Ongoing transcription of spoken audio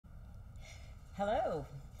Hello.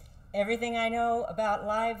 Everything I know about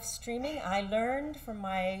live streaming, I learned from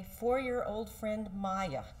my 4-year-old friend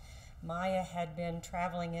Maya. Maya had been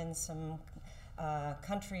traveling in some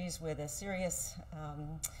countries with a serious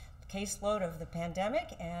caseload of the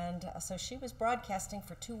pandemic, and so she was broadcasting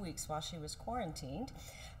for 2 weeks while she was quarantined.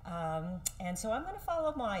 And so I'm going to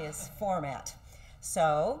follow Maya's format.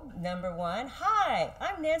 So, number one, hi,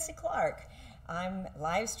 I'm Nancy Clarke. I'm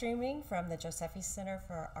live streaming from the Josephi Center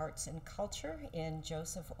for Arts and Culture in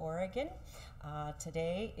Joseph, Oregon.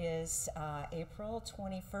 Today is April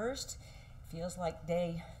 21st. Feels like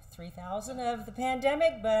day 3000 of the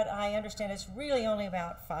pandemic, but I understand it's really only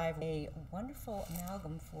about 5. A wonderful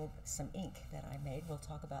amalgam for some ink that I made. We'll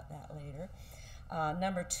talk about that later.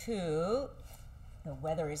 Number two, the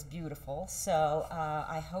weather is beautiful, so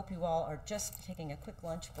I hope you all are just taking a quick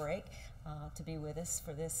lunch break to be with us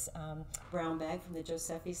for this brown bag from the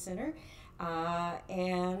Josephi Center.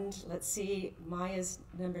 And let's see, Maya's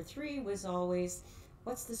number 3 was always,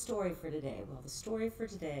 what's the story for today? Well, the story for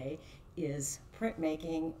today is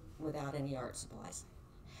printmaking without any art supplies.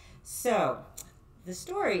 So, the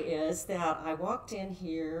story is that I walked in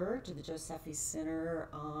here to the Josephi Center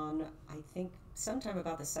on, I think, sometime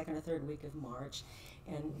about the 2nd or 3rd week of March,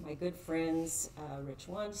 and my good friends Rich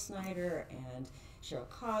Snyder and Cheryl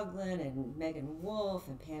Coughlin and Megan Wolf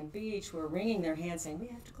and Pam Beach were wringing their hands saying, we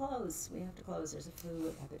have to close, there's a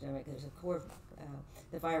flu epidemic, there's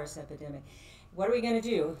the virus epidemic. What are we going to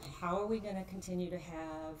do? How are we going to continue to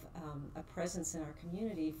have a presence in our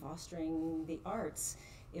community fostering the arts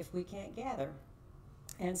if we can't gather?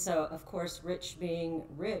 And so, of course, Rich being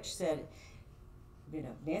Rich said,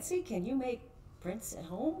 Nancy, can you make prints at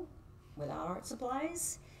home without art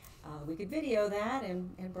supplies? We could video that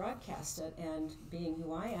and broadcast it, and being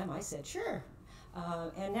who I am, I said, sure.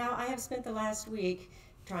 And now I have spent the last week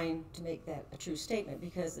trying to make that a true statement,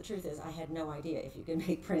 because the truth is I had no idea if you can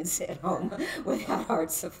make prints at home without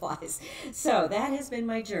art supplies. So that has been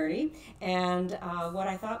my journey, and what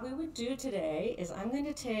I thought we would do today is I'm going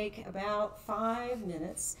to take about 5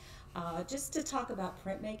 minutes just to talk about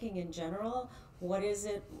printmaking in general. What is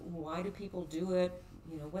it? Why do people do it?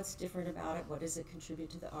 What's different about it? What does it contribute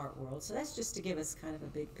to the art world? So that's just to give us kind of a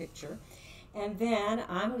big picture. And then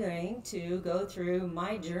I'm going to go through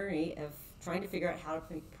my journey of trying to figure out how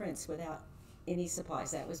to make prints without any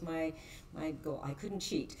supplies. That was my goal. I couldn't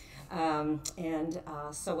cheat. So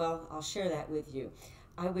I'll share that with you.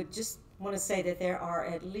 I would just want to say that there are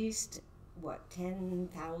at least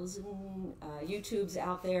 10,000 YouTubes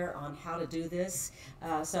out there on how to do this.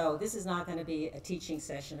 So this is not going to be a teaching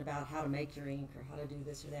session about how to make your ink or how to do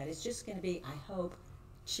this or that. It's just going to be, I hope,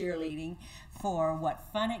 cheerleading for what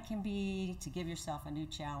fun it can be to give yourself a new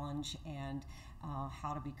challenge and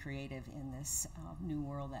how to be creative in this new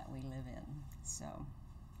world that we live in.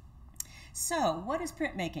 So what is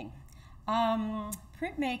printmaking?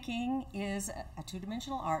 Printmaking is a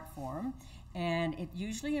two-dimensional art form, and it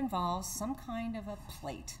usually involves some kind of a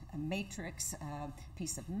plate, a matrix, a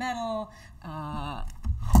piece of metal, a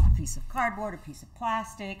piece of cardboard, a piece of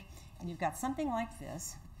plastic, and you've got something like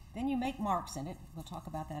this. Then you make marks in it. We'll talk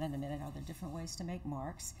about that in a minute. Are there different ways to make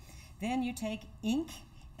marks? Then you take ink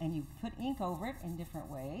and you put ink over it in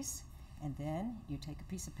different ways, and then you take a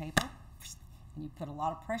piece of paper and you put a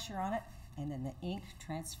lot of pressure on it, and then the ink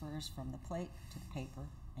transfers from the plate to the paper,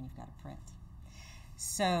 and you've got a print.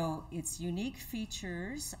 So its unique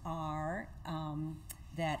features are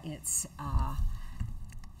that it's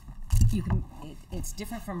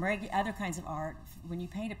different from other kinds of art. When you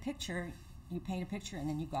paint a picture, and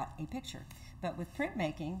then you've got a picture. But with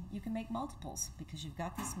printmaking, you can make multiples because you've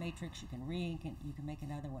got this matrix, you can re-ink it, you can make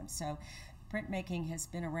another one. So printmaking has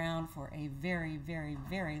been around for a very, very,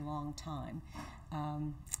 very long time.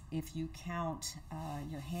 If you count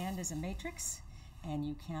your hand as a matrix, and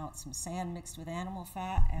you count some sand mixed with animal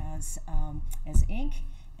fat as ink,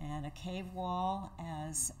 and a cave wall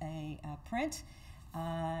as a print,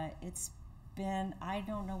 it's been, I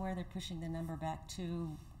don't know where they're pushing the number back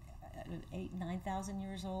to, 9,000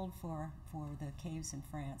 years old for the caves in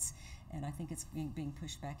France, and I think it's being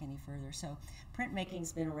pushed back any further. So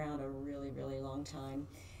printmaking's been around a really, really long time.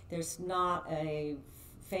 There's not a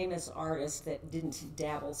famous artist that didn't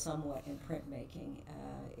dabble somewhat in printmaking.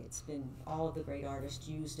 It's been, all of the great artists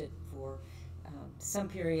used it for some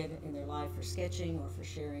period in their life for sketching or for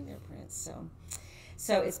sharing their prints.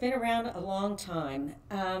 So it's been around a long time.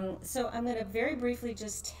 So I'm going to very briefly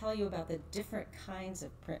just tell you about the different kinds of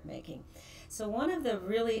printmaking. So one of the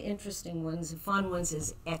really interesting ones, fun ones,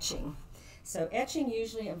 is etching. So etching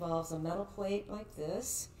usually involves a metal plate like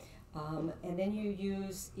this, and then you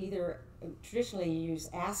use traditionally you use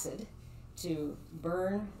acid to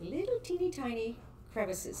burn little teeny tiny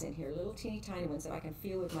crevices in here, little teeny tiny ones that I can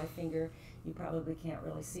feel with my finger. You probably can't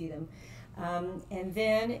really see them. And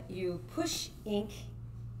then you push ink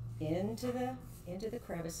into the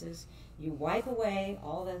crevices. You wipe away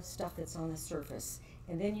all the stuff that's on the surface,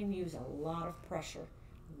 and then you use a lot of pressure,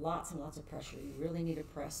 lots and lots of pressure. You really need a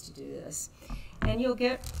press to do this. And you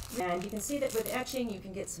can see that with etching you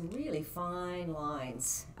can get some really fine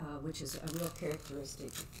lines, which is a real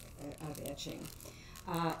characteristic of etching.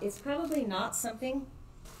 It's probably not something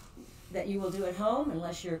that you will do at home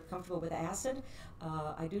unless you're comfortable with acid.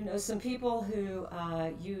 I do know some people who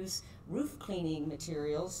use roof cleaning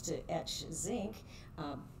materials to etch zinc.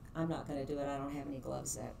 I'm not going to do it. I don't have any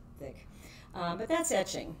gloves that thick. But that's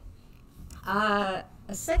etching. A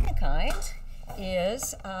second kind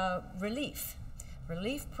is relief.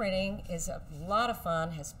 Relief printing is a lot of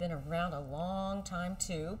fun, has been around a long time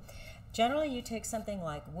too. Generally you take something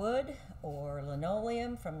like wood or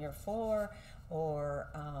linoleum from your floor or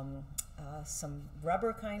some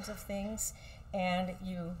rubber kinds of things, and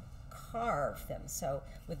you carve them. So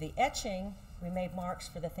with the etching, we made marks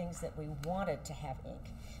for the things that we wanted to have ink.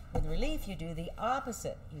 With relief, you do the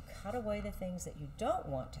opposite. You cut away the things that you don't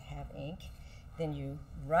want to have ink, then you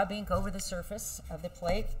rub ink over the surface of the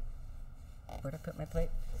plate. Where'd I put my plate?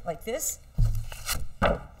 Like this.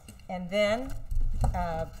 And then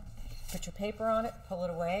put your paper on it, pull it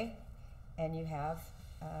away, and you have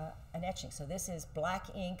an etching. So this is black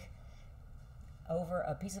ink over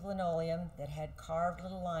a piece of linoleum that had carved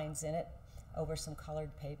little lines in it over some colored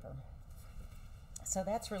paper. So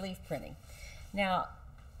that's relief printing. Now,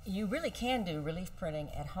 you really can do relief printing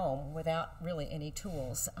at home without really any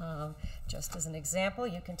tools. Just as an example,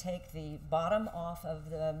 you can take the bottom off of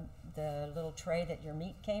the little tray that your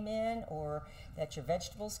meat came in or that your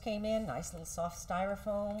vegetables came in, nice little soft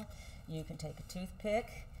styrofoam. You can take a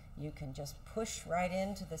toothpick. You can just push right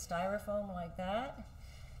into the styrofoam like that.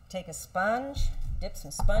 Take a sponge, dip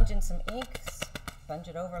some sponge in some ink, sponge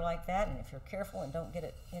it over like that, and if you're careful and don't get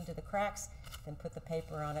it into the cracks, then put the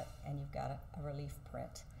paper on it and you've got a relief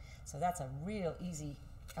print. So that's a real easy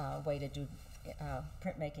way to do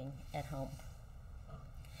printmaking at home.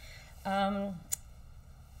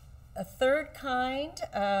 A third kind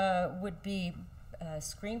would be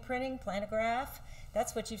screen printing, plantograph.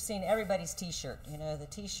 That's what you've seen everybody's t-shirt. You know, the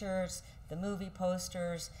t-shirts, the movie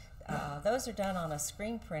posters, those are done on a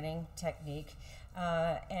screen printing technique.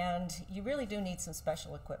 And you really do need some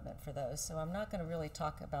special equipment for those. So I'm not going to really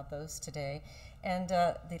talk about those today. And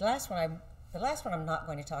the last one I'm not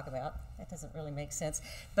going to talk about, that doesn't really make sense,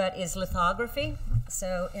 but is lithography.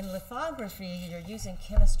 So in lithography, you're using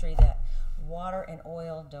chemistry that water and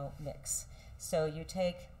oil don't mix. So you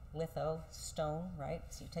take litho, stone, right?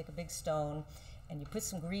 So you take a big stone and you put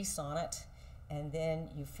some grease on it, and then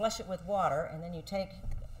you flush it with water, and then you take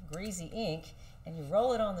greasy ink and you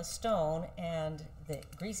roll it on the stone, and the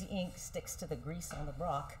greasy ink sticks to the grease on the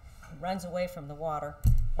rock, runs away from the water,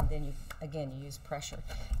 and then you use pressure.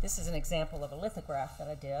 This is an example of a lithograph that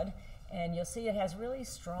I did, and you'll see it has really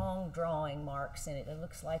strong drawing marks in it. It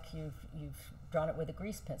looks like you've drawn it with a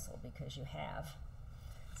grease pencil because you have.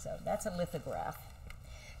 So that's a lithograph.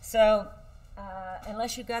 So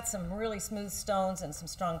unless you've got some really smooth stones and some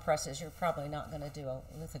strong presses, you're probably not going to do a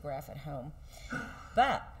lithograph at home.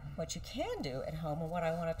 But what you can do at home, and what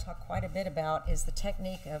I want to talk quite a bit about, is the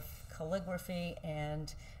technique of calligraphy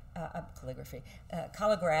and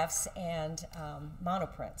collagraphs and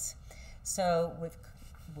monoprints. So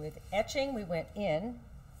with etching, we went in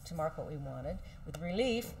to mark what we wanted. With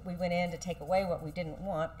relief, we went in to take away what we didn't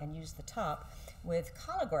want and use the top. With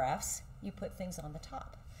collagraphs, you put things on the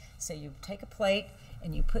top. So you take a plate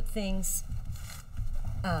and you put things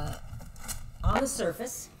on the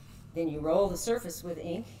surface, then you roll the surface with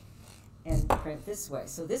ink and print this way.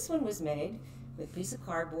 So this one was made with a piece of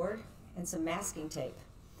cardboard and some masking tape.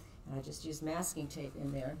 And I just used masking tape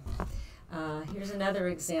in there. Here's another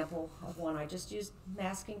example of one. I just used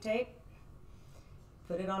masking tape,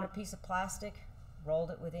 put it on a piece of plastic,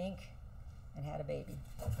 rolled it with ink, and had a baby.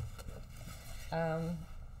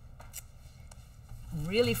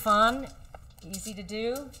 Really fun, easy to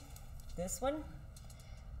do. This one,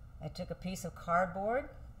 I took a piece of cardboard,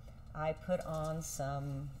 I put on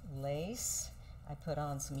some lace, I put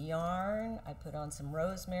on some yarn, I put on some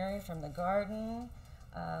rosemary from the garden,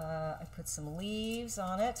 I put some leaves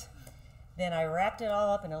on it. Then I wrapped it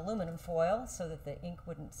all up in aluminum foil so that the ink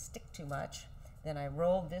wouldn't stick too much. Then I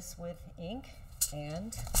rolled this with ink,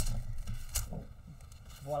 and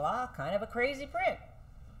voila, kind of a crazy print.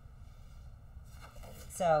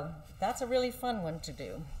 So that's a really fun one to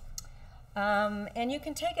do. And you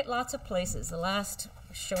can take it lots of places. The last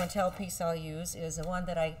show and tell piece I'll use is the one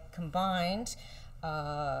that I combined.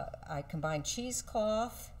 I combined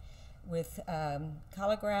cheesecloth with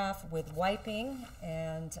collagraph with wiping,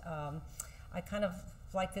 and I kind of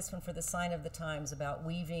like this one for the sign of the times about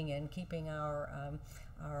weaving and keeping our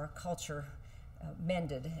culture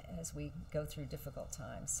mended as we go through difficult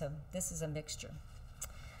times. So this is a mixture.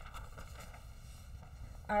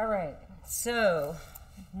 All right, so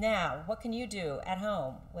now what can you do at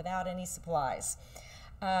home without any supplies?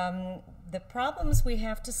 The problems we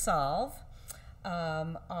have to solve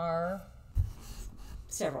are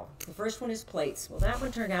several. The first one is plates. Well, that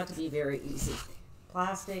one turned out to be very easy.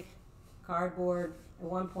 Plastic, cardboard. At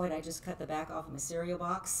one point I just cut the back off of my cereal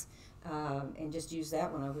box and just used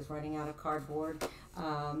that when I was running out of cardboard.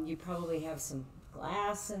 You probably have some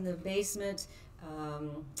glass in the basement.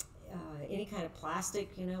 Any kind of plastic,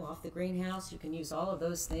 you know, off the greenhouse. You can use all of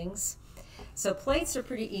those things. So plates are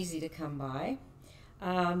pretty easy to come by.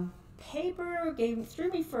 Paper threw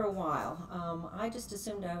me for a while. I just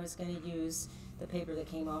assumed I was going to use the paper that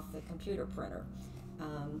came off the computer printer.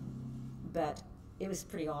 But it was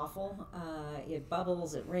pretty awful. It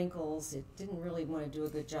bubbles, it wrinkles, it didn't really want to do a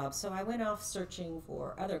good job. So I went off searching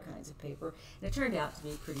for other kinds of paper, and it turned out to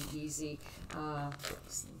be pretty easy.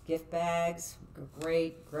 Gift bags are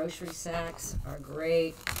great, grocery sacks are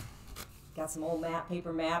great. Got some old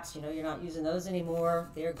paper maps, you know, you're not using those anymore.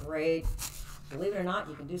 They're great. Believe it or not,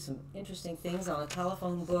 you can do some interesting things on a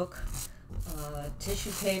telephone book.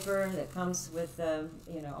 Tissue paper that comes with,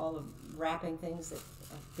 you know, all the wrapping things that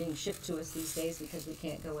being shipped to us these days because we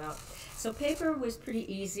can't go out. So paper was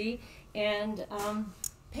pretty easy, and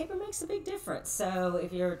paper makes a big difference. So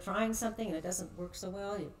if you're trying something and it doesn't work so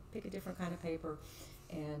well, you pick a different kind of paper,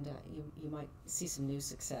 and you might see some new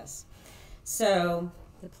success. So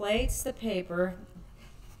the plates, the paper.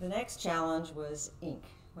 The next challenge was ink.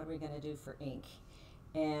 What are we going to do for ink?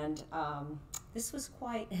 And this was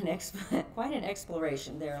quite an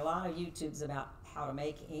exploration. There are a lot of YouTubes about how to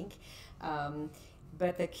make ink.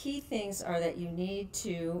 But the key things are that you need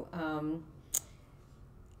to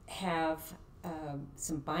have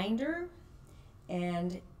some binder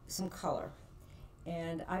and some color.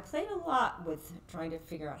 And I played a lot with trying to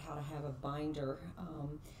figure out how to have a binder.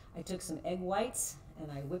 I took some egg whites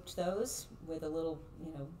and I whipped those with a little,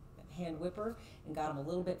 you know, hand whipper and got them a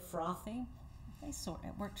little bit frothy. It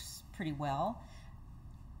works pretty well.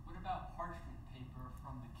 What about parchment paper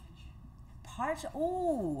from the kitchen?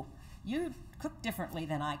 Oh, you cook differently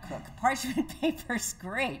than I cook. Parchment paper's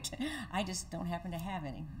great. I just don't happen to have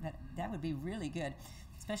any. But that would be really good,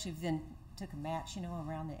 especially if you then took a match, you know,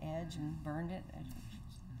 around the edge and burned it.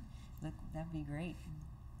 Look, that'd be great.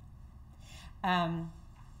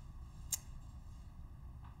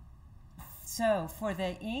 So for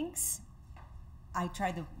the inks, I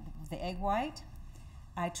tried the egg white.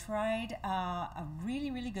 I tried a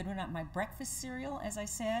really, really good one at my breakfast cereal, as I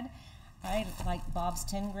said. I like Bob's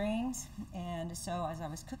 10 grains, and so as I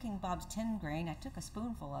was cooking Bob's 10 grain, I took a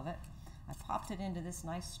spoonful of it. I popped it into this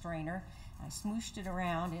nice strainer. I smooshed it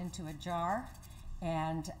around into a jar,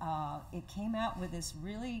 and it came out with this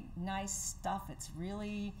really nice stuff. It's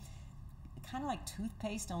really kind of like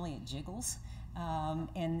toothpaste, only it jiggles.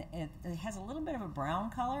 And it has a little bit of a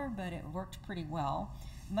brown color, but it worked pretty well.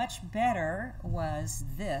 Much better was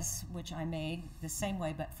this, which I made the same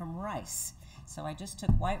way, but from rice. So I just took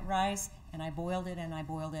white rice and I boiled it and I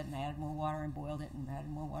boiled it and I added more water and boiled it and added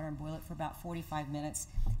more water and boiled it for about 45 minutes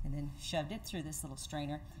and then shoved it through this little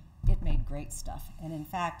strainer. It made great stuff. And in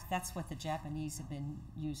fact, that's what the Japanese have been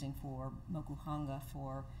using for mokuhanga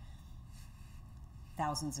for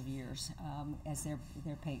thousands of years as their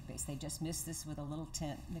paint base. They just mix this with a little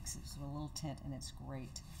tint, and it's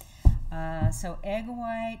great. So egg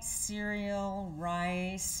white, cereal,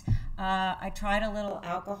 rice. I tried a little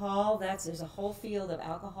alcohol. There's a whole field of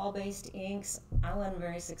alcohol-based inks. I wasn't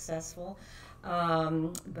very successful,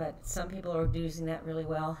 but some people are using that really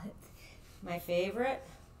well. My favorite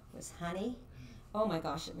was honey. Oh my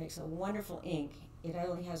gosh, it makes a wonderful ink. It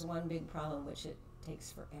only has one big problem, which it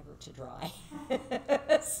takes forever to dry.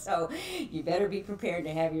 So you better be prepared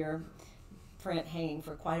to have your print hanging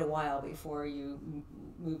for quite a while before you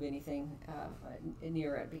move anything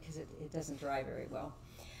near it, because it doesn't dry very well.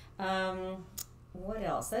 What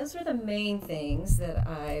else? Those were the main things that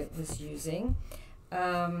I was using.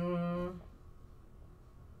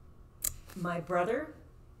 My brother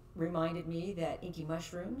reminded me that inky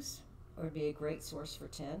mushrooms would be a great source for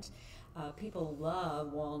tint. People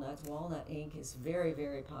love walnuts. Walnut ink is very,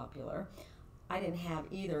 very popular. I didn't have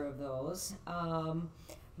either of those.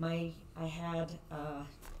 I had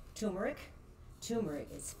turmeric, Turmeric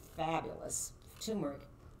is fabulous. Turmeric,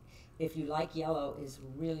 if you like yellow, is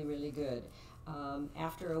really, really good.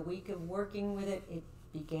 After a week of working with it, it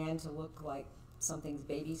began to look like something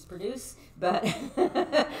babies produce, but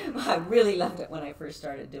I really loved it when I first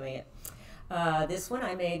started doing it. This one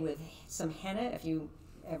I made with some henna. If you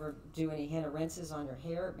ever do any henna rinses on your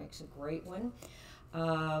hair, it makes a great one.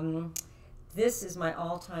 This is my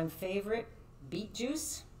all-time favorite, beet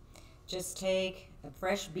juice. Just take a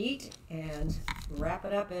fresh beet and wrap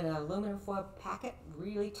it up in an aluminum foil packet,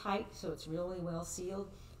 really tight so it's really well sealed.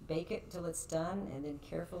 Bake it till it's done, and then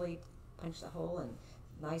carefully punch the hole, and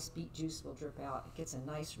nice beet juice will drip out. It gets a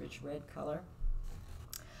nice rich red color.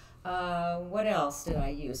 What else did I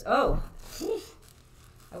use? Oh,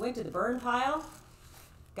 I went to the burn pile,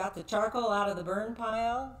 got the charcoal out of the burn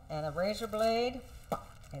pile, and a razor blade,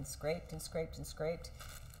 and scraped and scraped and scraped.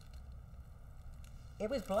 It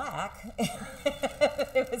was black.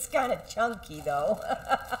 It was kind of chunky, though.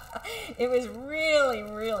 It was really,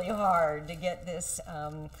 really hard to get this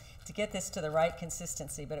to the right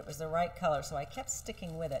consistency, but it was the right color, so I kept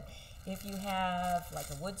sticking with it. If you have like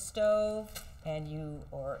a wood stove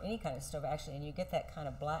or any kind of stove actually, and you get that kind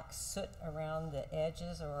of black soot around the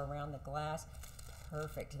edges or around the glass,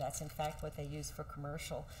 perfect. That's in fact what they use for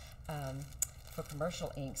commercial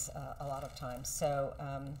inks a lot of times. So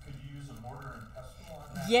could you use a mortar and pestle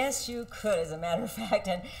on that? Yes, you could, as a matter of fact.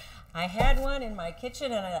 And I had one in my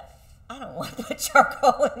kitchen, and I don't want to put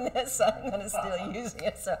charcoal in this, so I'm going to still using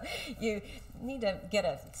it. So you need to get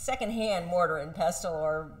a second-hand mortar and pestle,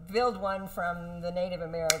 or build one from the Native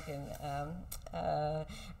American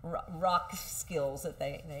rock skills that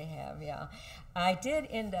they have. Yeah, I did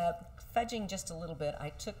end up fudging just a little bit.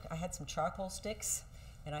 I had some charcoal sticks,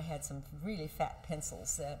 and I had some really fat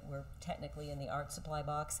pencils that were technically in the art supply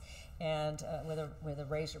box, and with a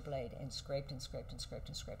razor blade, and scraped and scraped and scraped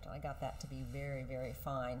and scraped, and I got that to be very, very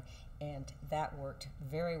fine, and that worked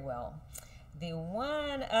very well. The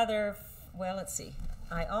one other, well, let's see,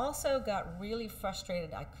 I also got really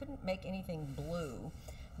frustrated. I couldn't make anything blue.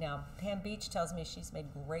 Now, Pam Beach tells me she's made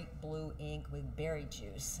great blue ink with berry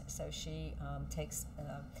juice. So she takes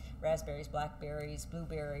raspberries, blackberries,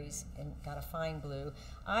 blueberries, and got a fine blue.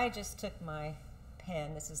 I just took my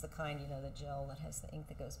pen. This is the kind, you know, the gel that has the ink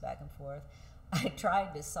that goes back and forth. I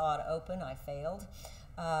tried to saw it open. I failed.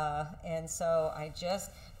 And so I just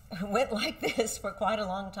went like this for quite a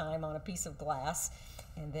long time on a piece of glass.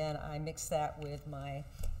 And then I mixed that with my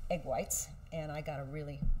egg whites, and I got a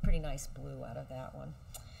really pretty nice blue out of that one.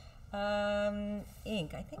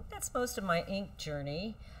 Ink. I think that's most of my ink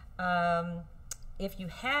journey. If you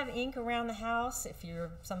have ink around the house, if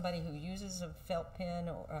you're somebody who uses a felt pen,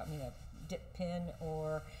 or a dip pen,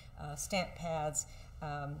 or stamp pads,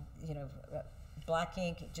 black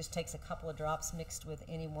ink, it just takes a couple of drops mixed with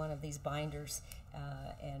any one of these binders,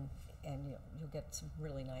 and you'll get some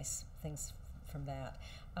really nice things from that.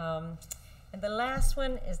 And the last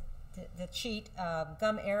one is the cheat.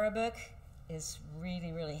 Gum Arabic is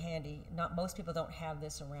really, really handy. Not most people don't have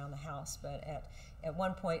this around the house, but at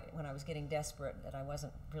one point when I was getting desperate that I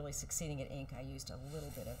wasn't really succeeding at ink, I used a little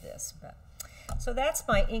bit of this. So that's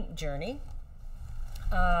my ink journey.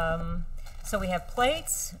 So we have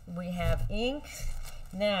plates, we have ink.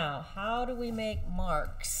 Now, how do we make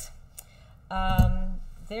marks?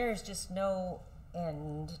 There's just no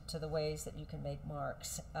end to the ways that you can make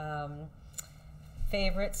marks.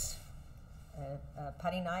 Favorites: a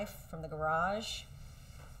putty knife from the garage,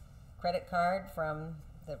 credit card from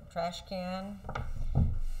the trash can,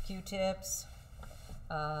 Q-tips,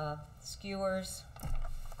 skewers,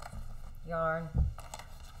 yarn,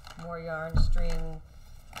 more yarn, string,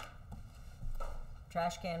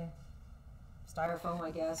 trash can, styrofoam,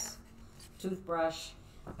 I guess, toothbrush.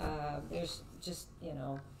 There's just,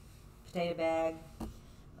 potato bag,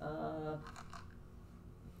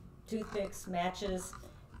 toothpicks, matches.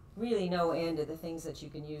 Really no end to the things that you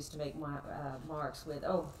can use to make marks with.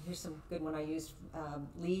 Oh, here's some good one I used.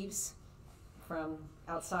 Leaves from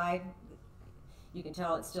outside. You can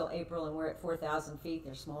tell it's still April and we're at 4,000 feet.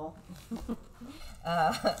 They're small.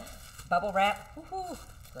 Bubble wrap. Woohoo!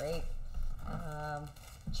 Great.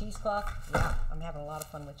 Cheesecloth. Yeah, I'm having a lot of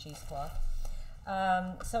fun with cheesecloth.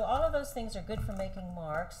 So all of those things are good for making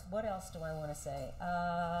marks. What else do I want to say?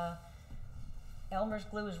 Elmer's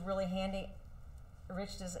glue is really handy.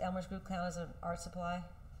 Rich, does Elmer's glue count as an art supply?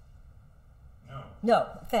 No. No,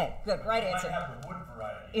 good, right answer. You might have the wood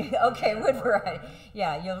variety. Okay, wood variety.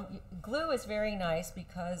 Yeah, glue is very nice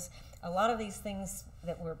because a lot of these things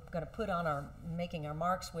that we're going to put on making our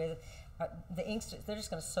marks with, the inks, they're just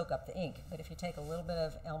going to soak up the ink. But if you take a little bit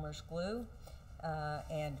of Elmer's glue,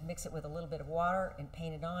 and mix it with a little bit of water and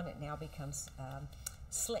paint it on, it now becomes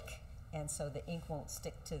slick. And so the ink won't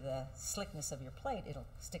stick to the slickness of your plate, it'll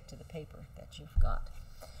stick to the paper that you've got.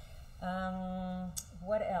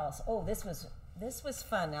 What else? Oh, this was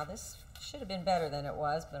fun. Now this should have been better than it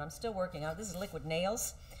was, but I'm still working on it. This is liquid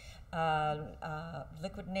nails.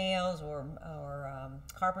 Liquid nails or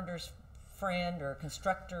carpenter's friend or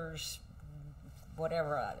constructor's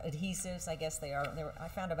whatever adhesives, I guess they are. I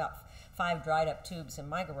found about 5 dried up tubes in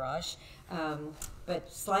my garage.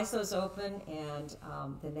 But slice those open, and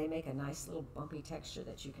then they make a nice little bumpy texture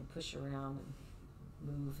that you can push around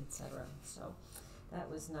and move, etc. So that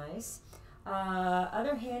was nice.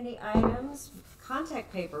 Other handy items,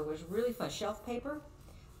 contact paper was really fun. Shelf paper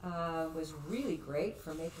was really great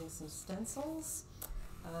for making some stencils.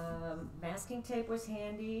 Masking tape was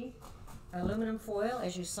handy. Aluminum foil,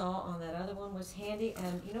 as you saw on that other one, was handy.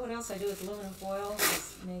 And you know what else I do with aluminum foil?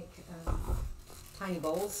 Is make tiny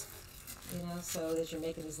bowls, you know, so that you're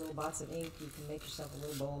making these little bots of ink, you can make yourself a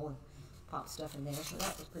little bowl and pop stuff in there. So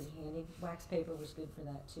that was pretty handy. Wax paper was good for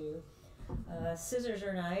that too. Scissors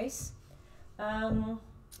are nice.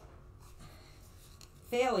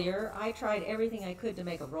 Failure, I tried everything I could to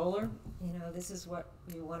make a roller. You know, this is what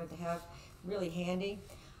you wanted to have really handy.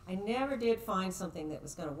 I never did find something that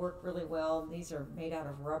was going to work really well. These are made out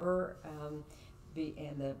of rubber,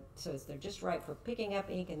 so they're just right for picking up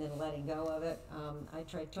ink and then letting go of it. I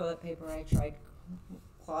tried toilet paper, I tried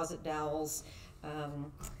closet dowels,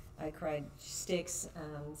 I tried sticks,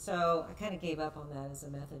 so I kind of gave up on that as a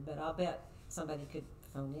method, but I'll bet somebody could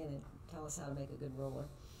phone in and tell us how to make a good roller.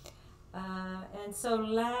 And so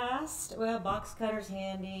last, well, box cutter's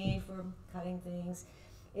handy for cutting things,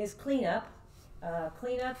 is cleanup.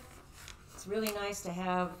 Cleanup, it's really nice to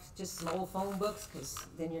have just some old phone books, because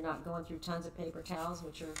then you're not going through tons of paper towels,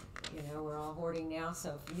 which are, you know, we're all hoarding now.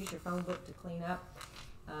 So if you use your phone book to clean up,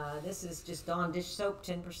 this is just Dawn dish soap,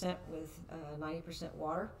 10% with 90%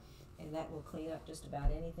 water, and that will clean up just about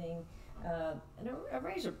anything. And a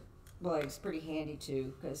razor blade's pretty handy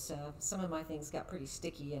too, because some of my things got pretty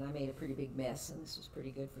sticky and I made a pretty big mess, and this was pretty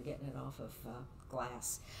good for getting it off of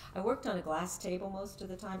glass. I worked on a glass table most of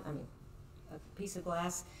the time, I mean a piece of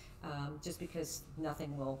glass, just because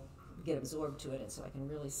nothing will get absorbed to it, and so I can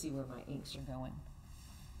really see where my inks are going.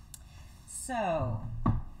 So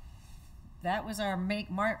that was our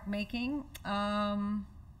mark making. My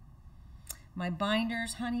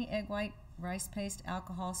binders, honey, egg white, rice paste,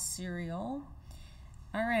 alcohol, cereal.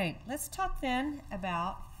 All right, let's talk then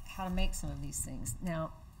about how to make some of these things.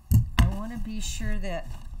 Now, I want to be sure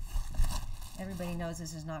that everybody knows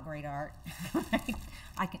this is not great art. Right?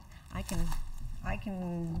 I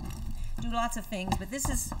can do lots of things, but this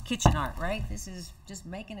is kitchen art, right? This is just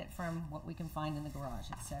making it from what we can find in the garage,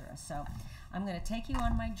 etc. So I'm going to take you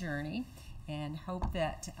on my journey and hope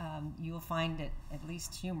that you'll find it at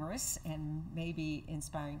least humorous and maybe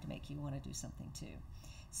inspiring to make you want to do something too.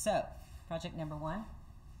 So, project number 1.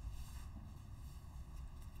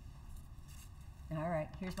 All right,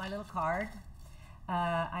 here's my little card.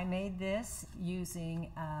 I made this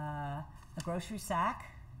using a grocery sack.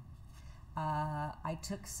 I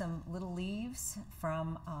took some little leaves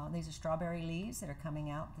from, these are strawberry leaves that are coming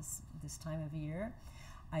out this time of year.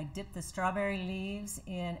 I dipped the strawberry leaves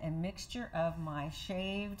in a mixture of my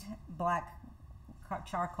shaved black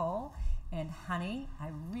charcoal and honey.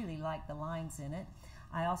 I really like the lines in it.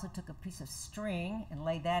 I also took a piece of string and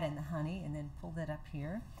laid that in the honey and then pulled it up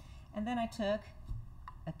here. And then I took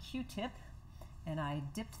a Q-tip and I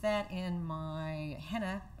dipped that in my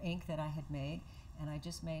henna ink that I had made, and I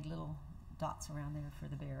just made little dots around there for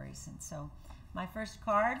the berries. And so my first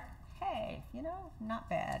card, hey, you know, not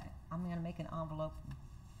bad. I'm going to make an envelope and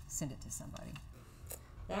send it to somebody.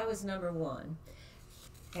 That was number 1.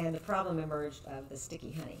 And the problem emerged of the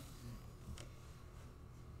sticky honey.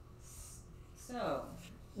 So,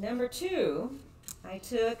 number 2, I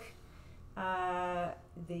took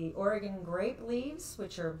the Oregon grape leaves,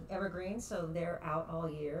 which are evergreen, so they're out all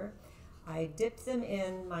year. I dipped them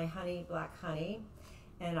in my honey, black honey,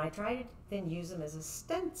 and I tried to then use them as a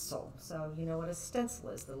stencil. So you know what a stencil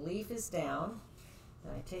is. The leaf is down,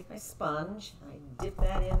 and I take my sponge, I dip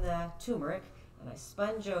that in the turmeric, and I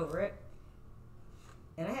sponge over it,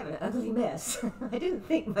 and I have an ugly mess. I didn't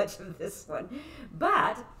think much of this one,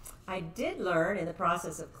 but I did learn in the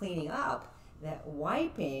process of cleaning up that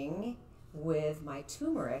wiping with my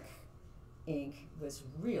turmeric ink was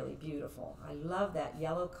really beautiful. I love that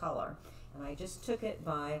yellow color, and I just took it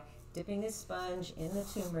by dipping this sponge in the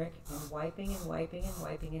turmeric and wiping and wiping and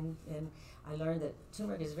wiping, and I learned that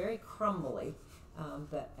turmeric is very crumbly,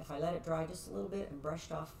 but if I let it dry just a little bit and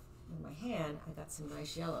brushed off in my hand, I got some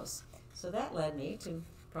nice yellows. So that led me to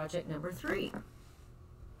project number 3.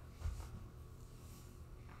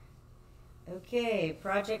 Okay,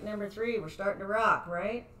 project number 3, we're starting to rock,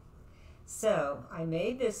 right? So I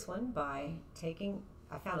made this one by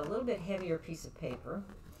I found a little bit heavier piece of paper.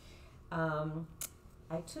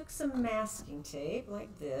 I took some masking tape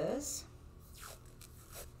like this.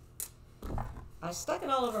 I stuck it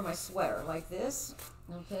all over my sweater like this,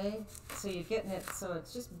 okay? So you're getting it, so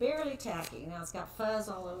it's just barely tacky. Now it's got fuzz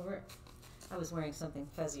all over it. I was wearing something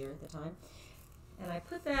fuzzier at the time. And I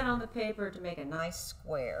put that on the paper to make a nice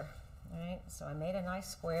square, right? So I made a nice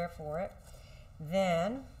square for it.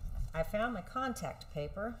 Then I found my contact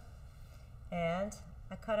paper and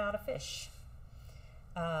I cut out a fish.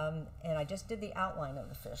 And I just did the outline of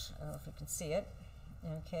the fish. I don't know if you can see it,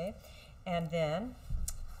 okay? And then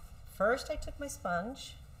first I took my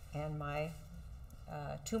sponge and my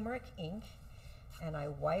turmeric ink and I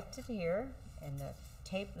wiped it here, and the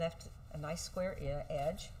tape left a nice square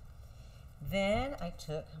edge. Then I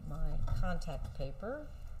took my contact paper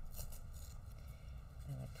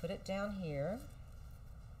and I put it down here.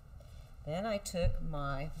 Then I took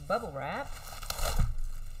my bubble wrap.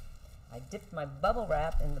 I dipped my bubble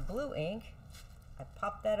wrap in the blue ink. I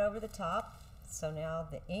popped that over the top. So now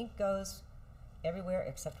the ink goes everywhere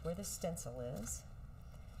except where the stencil is.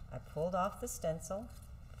 I pulled off the stencil,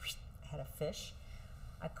 had a fish.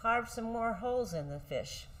 I carved some more holes in the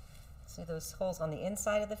fish. See those holes on the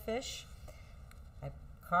inside of the fish? I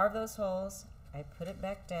carved those holes, I put it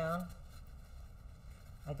back down.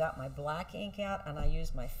 I got my black ink out and I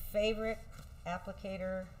used my favorite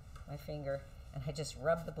applicator, my finger, and I just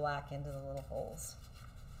rubbed the black into the little holes.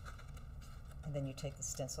 And then you take the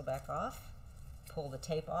stencil back off, pull the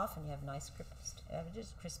tape off, and you have nice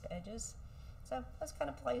crisp edges. So I was kind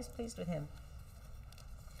of pleased with him.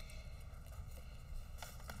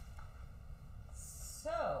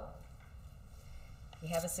 So, you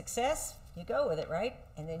have a success, you go with it, right?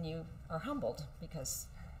 And then you are humbled because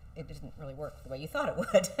it didn't really work the way you thought it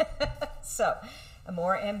would. So, a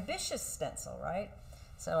more ambitious stencil, right?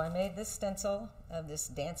 So I made this stencil of this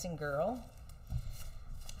dancing girl.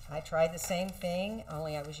 I tried the same thing,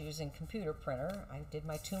 only I was using computer printer. I did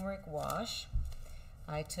my turmeric wash.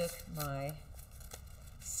 I took my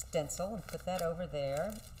stencil and put that over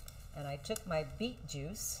there, and I took my beet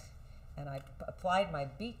juice and I applied my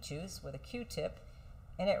beet juice with a Q-tip,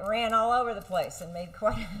 and it ran all over the place and made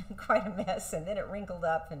quite a mess, and then it wrinkled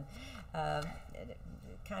up and it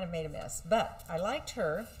kind of made a mess. But I liked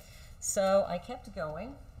her, so I kept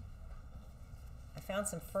going. I found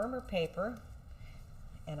some firmer paper,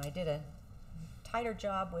 and I did a tighter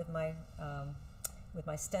job with my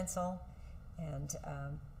stencil, and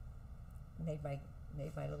made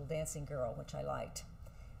my little dancing girl, which I liked.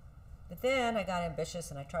 But then I got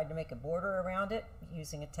ambitious and I tried to make a border around it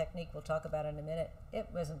using a technique we'll talk about in a minute. It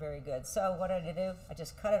wasn't very good. So what did I do? I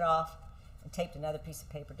just cut it off and taped another piece of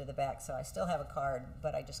paper to the back. So I still have a card,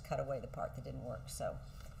 but I just cut away the part that didn't work. So,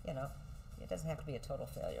 you know, it doesn't have to be a total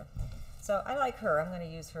failure. So I like her. I'm going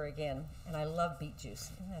to use her again. And I love beet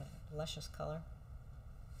juice. Isn't that a luscious color?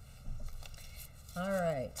 All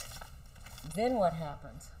right. Then what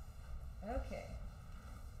happens? Okay.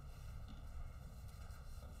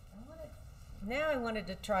 Now I wanted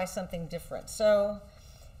to try something different. So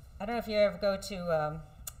I don't know if you ever go to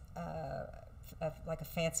like a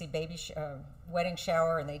fancy wedding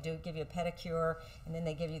shower, and they do give you a pedicure, and then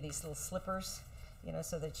they give you these little slippers, you know,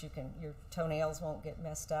 so that your toenails won't get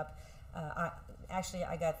messed up. Actually,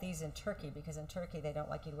 I got these in Turkey, because in Turkey they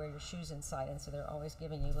don't like you to wear your shoes inside, and so they're always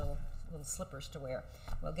giving you little slippers to wear.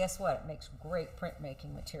 Well, guess what? It makes great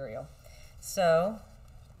printmaking material. So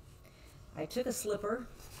I took a slipper,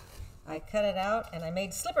 I cut it out, and I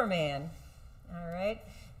made Slipper Man. All right.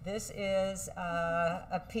 This is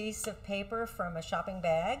a piece of paper from a shopping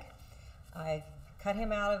bag. I cut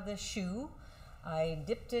him out of the shoe. I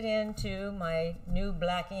dipped it into my new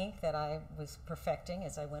black ink that I was perfecting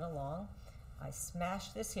as I went along. I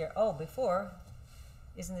smashed this here. Oh, before,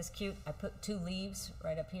 isn't this cute? I put 2 leaves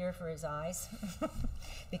right up here for his eyes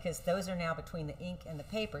because those are now between the ink and the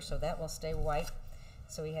paper, so that will stay white.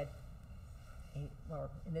 So he had, well,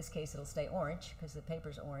 in this case it'll stay orange because the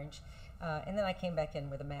paper's orange. And then I came back in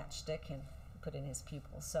with a matchstick and put in his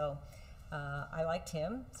pupil. So I liked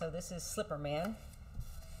him. So this is Slipper Man.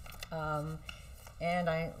 And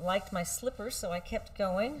I liked my slippers, so I kept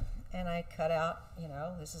going. And I cut out, you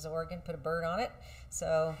know, this is Oregon, put a bird on it.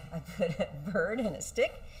 So I put a bird and a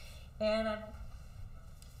stick. And I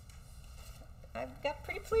got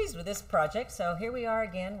pretty pleased with this project. So here we are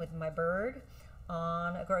again with my bird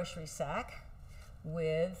on a grocery sack.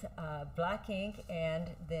 with black ink, and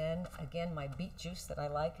then again my beet juice that I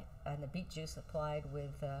like, and the beet juice applied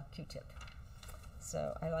with Q-tip.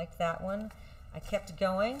 So I liked that one. I kept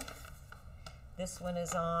going. This one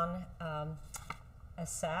is on a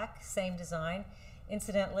sack, same design.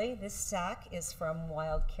 Incidentally, this sack is from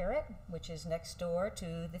Wild Carrot, which is next door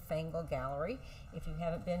to the Fangle Gallery. If you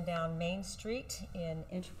haven't been down Main Street in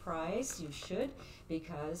Enterprise, you should,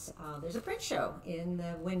 because there's a print show in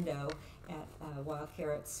the window at Wild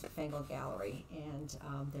Carrot's Fangle Gallery, and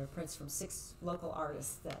there are prints from 6 local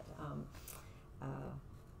artists that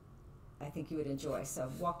I think you would enjoy. So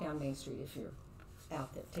walk down Main Street if you're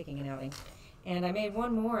out there taking an outing. And I made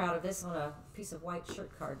one more out of this on a piece of white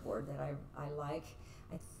shirt cardboard that I like.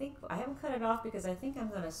 I think, I haven't cut it off because I think I'm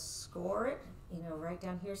going to score it, you know, right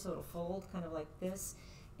down here so it'll fold kind of like this.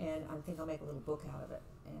 And I think I'll make a little book out of it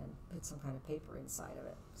and put some kind of paper inside of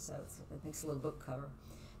it. So it makes a little book cover.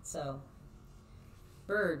 So,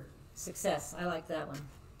 bird, success. I like that one.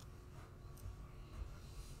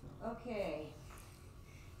 Okay.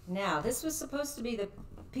 Now, this was supposed to be the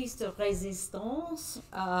piece de résistance.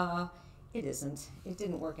 It isn't. It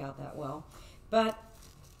didn't work out that well. But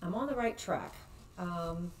I'm on the right track.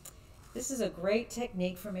 This is a great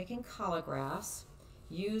technique for making collagraphs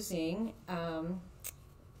using the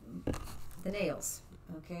nails.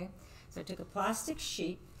 Okay? So I took a plastic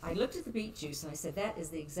sheet. I looked at the beet juice and I said, that is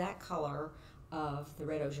the exact color of the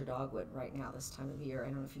red osier dogwood right now this time of year. I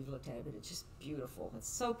don't know if you've looked at it, but it's just beautiful. It's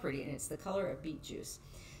so pretty, and it's the color of beet juice.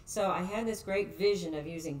 So I had this great vision of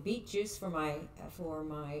using beet juice for my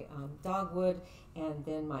dogwood, and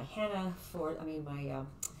then my henna for,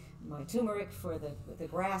 my turmeric for the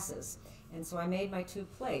grasses. And so I made my 2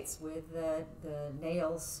 plates with the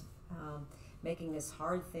nails, making this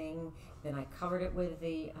hard thing. Then I covered it with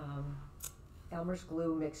the Elmer's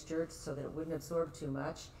glue mixture so that it wouldn't absorb too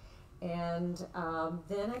much. And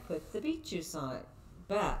then I put the beet juice on it.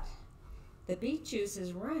 But the beet juice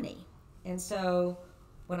is runny. And so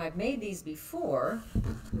when I've made these before,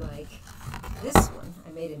 like this one,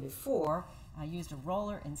 I made them before, I used a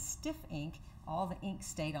roller and stiff ink. All the ink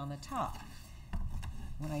stayed on the top.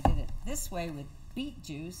 When I did it this way with beet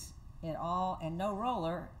juice, and no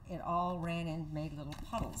roller, it all ran and made little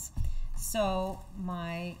puddles. So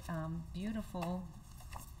my beautiful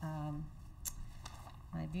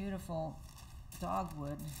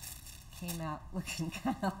dogwood came out looking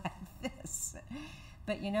kind of like this.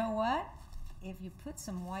 But you know what? If you put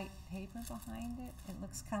some white paper behind it, it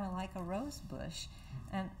looks kind of like a rose bush.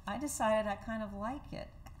 And I decided I kind of like it.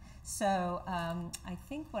 So I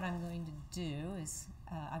think what I'm going to do is,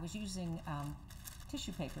 I was using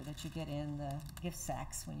tissue paper that you get in the gift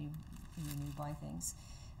sacks when you buy things,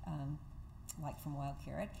 like from Wild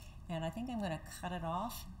Carrot. And I think I'm going to cut it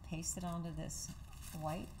off, paste it onto this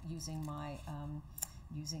white using my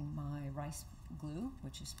rice glue,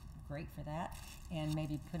 which is great for that, and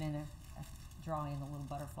maybe put in draw in a little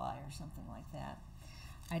butterfly or something like that.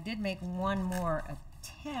 I did make one more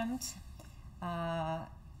attempt, let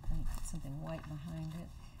me put something white behind it,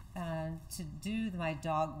 to do my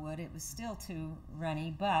dogwood. It was still too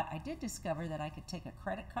runny, but I did discover that I could take a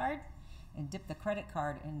credit card and dip the credit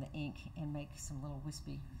card in the ink and make some little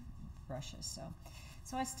wispy brushes.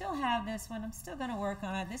 So I still have this one. I'm still going to work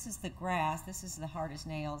on it. This is the grass. This is the hard as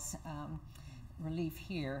nails relief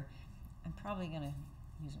here. I'm probably going to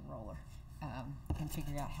use a roller and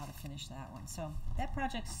figure out how to finish that one. So that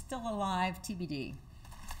project's still alive, TBD.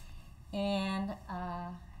 And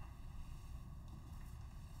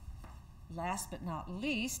last but not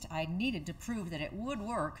least, I needed to prove that it would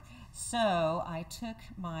work. So I took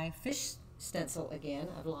my fish stencil again.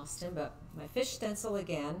 I've lost him, but my fish stencil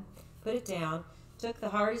again, put it down, took the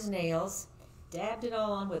hard as nails, dabbed it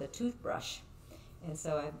all on with a toothbrush. And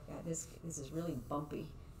so I've got this is really bumpy,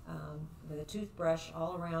 with a toothbrush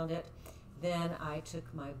all around it. Then I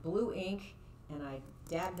took my blue ink and I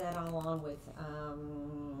dabbed that all on with,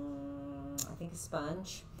 I think, a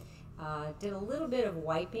sponge. Did a little bit of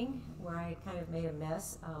wiping where I kind of made a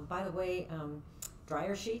mess. By the way,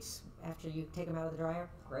 dryer sheets, after you take them out of the dryer,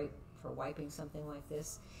 great for wiping something like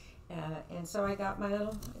this. And so I got my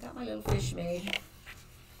little fish made.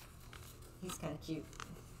 He's kind of cute.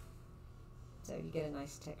 So you get a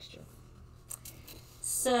nice texture.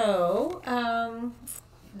 So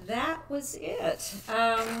that was it.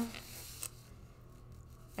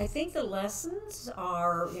 I think the lessons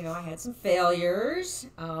are, I had some failures,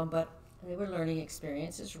 but they were learning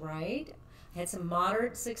experiences, right? I had some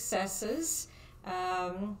moderate successes.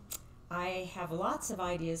 I have lots of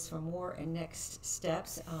ideas for more and next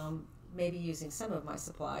steps, maybe using some of my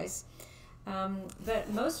supplies. But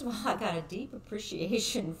most of all, I got a deep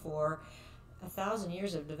appreciation for 1,000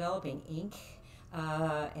 years of developing ink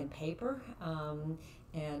and paper,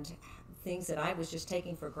 and things that I was just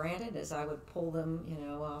taking for granted as I would pull them,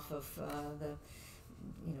 off of a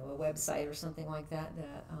website or something like that.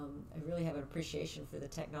 I really have an appreciation for the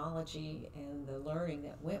technology and the learning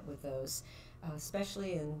that went with those,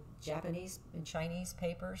 especially in Japanese and Chinese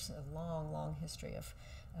papers. A long, long history of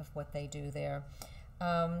what they do there.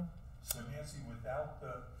 So Nancy, without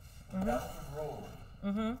the roller,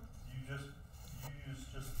 you use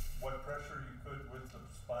just what pressure you could with the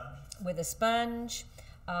sponge? With a sponge,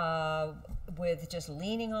 with just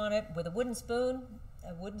leaning on it, with a wooden spoon.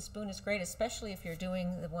 A wooden spoon is great, especially if you're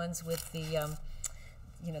doing the ones with the,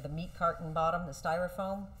 the meat carton bottom, the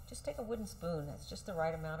styrofoam. Just take a wooden spoon. That's just the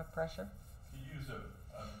right amount of pressure. You use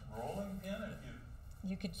a rolling pin if you.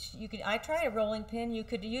 You could. I tried a rolling pin. You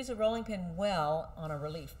could use a rolling pin well on a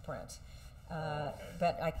relief print, Okay.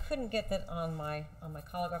 but I couldn't get that on my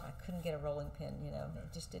collagraph. I couldn't get a rolling pin.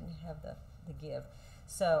 It just didn't have the give.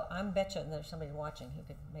 So I'm betcha there's somebody watching who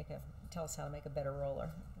could tell us how to make a better roller.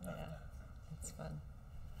 Yeah, it's fun.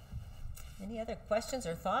 Any other questions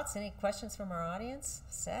or thoughts? Any questions from our audience?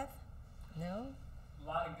 Seth? No? A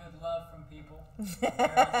lot of good love from people. Mary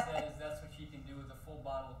says that's what she can do with a full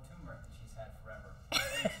bottle of turmeric that she's had forever.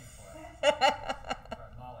 Thank you for it. Or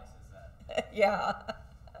Molly says that. Yeah.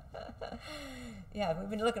 Yeah, we've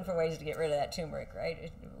been looking for ways to get rid of that turmeric,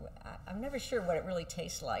 right? I'm never sure what it really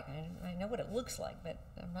tastes like. I know what it looks like, but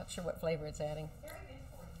I'm not sure what flavor it's adding. Very good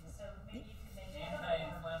for you, so maybe you could make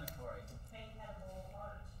Anti-inflammatory. make edible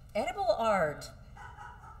art. Edible art.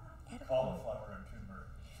 Cauliflower and turmeric.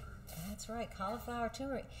 That's right, cauliflower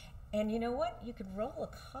turmeric. And you know what? You could roll a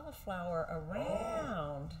cauliflower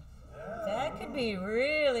around. Yeah. That could be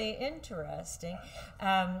really interesting.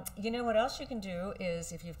 You know what else you can do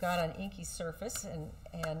is if you've got an inky surface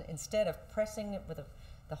and instead of pressing it with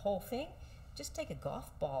the whole thing, just take a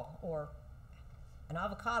golf ball or an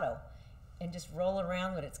avocado and just roll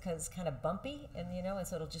around with it because it's kind of bumpy and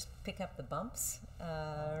so it'll just pick up the bumps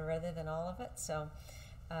rather than all of it. So,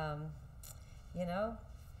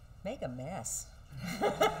 make a mess.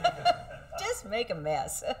 Just make a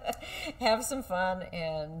mess. Have some fun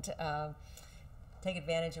and take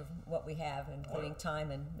advantage of what we have, including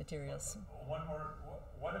time and materials. One more.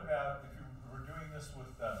 What about if you were doing this with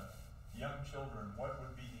young children? What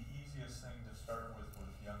would be the easiest thing to start with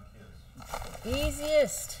young kids?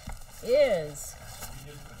 Easiest is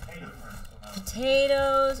We did potato prints.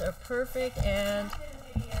 potatoes are perfect, and I did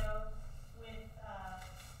a video with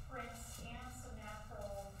prints and some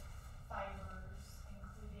natural fibers,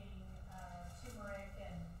 including turmeric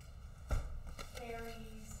and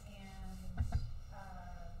berries and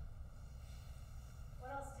what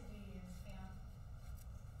else did you use, Pam?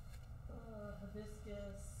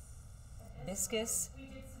 Hibiscus. We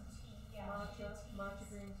did some tea, yeah. she did teas, matcha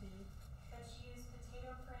green tea. but she used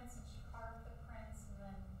potato prints and she carved the prints and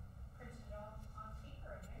then printed it on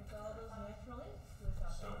paper. And With all those everything. natural inks with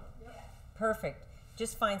that. So Yeah. Perfect.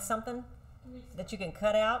 Just find something that you can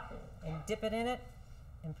cut out and dip it in it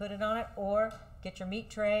and put it on it, or get your meat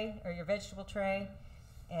tray or your vegetable tray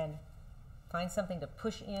and find something to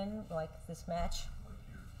push in, like this match. like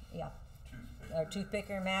your Yeah, toothpick. or toothpick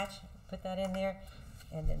or match. Put that in there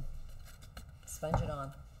and then sponge it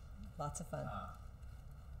on. Lots of fun.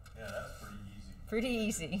 Yeah, that's pretty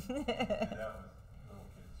easy. Pretty easy. Do that with little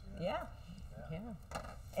kids. Yeah, yeah.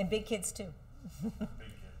 And big kids too. Big kids.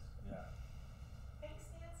 Yeah. Thanks,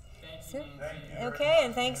 Nancy. Thank So- you, Thank Nancy. you. very Okay, and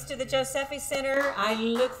much, thanks to the Nancy. Josephi Center. I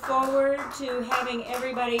look forward to having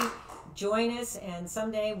everybody join us, and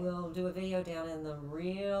someday we'll do a video down in the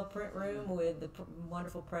real print room with the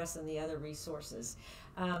wonderful press and the other resources.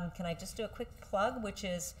 Can I just do a quick plug, which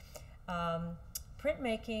is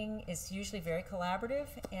printmaking is usually very collaborative,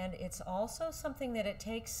 and it's also something that it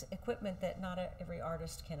takes equipment that not every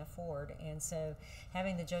artist can afford. And so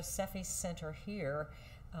having the Josephi Center here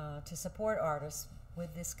to support artists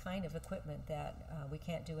with this kind of equipment that we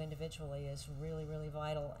can't do individually is really, really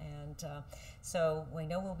vital. And so we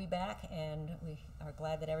know we'll be back, and we are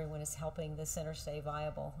glad that everyone is helping the center stay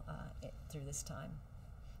viable through this time.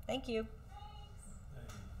 Thank you.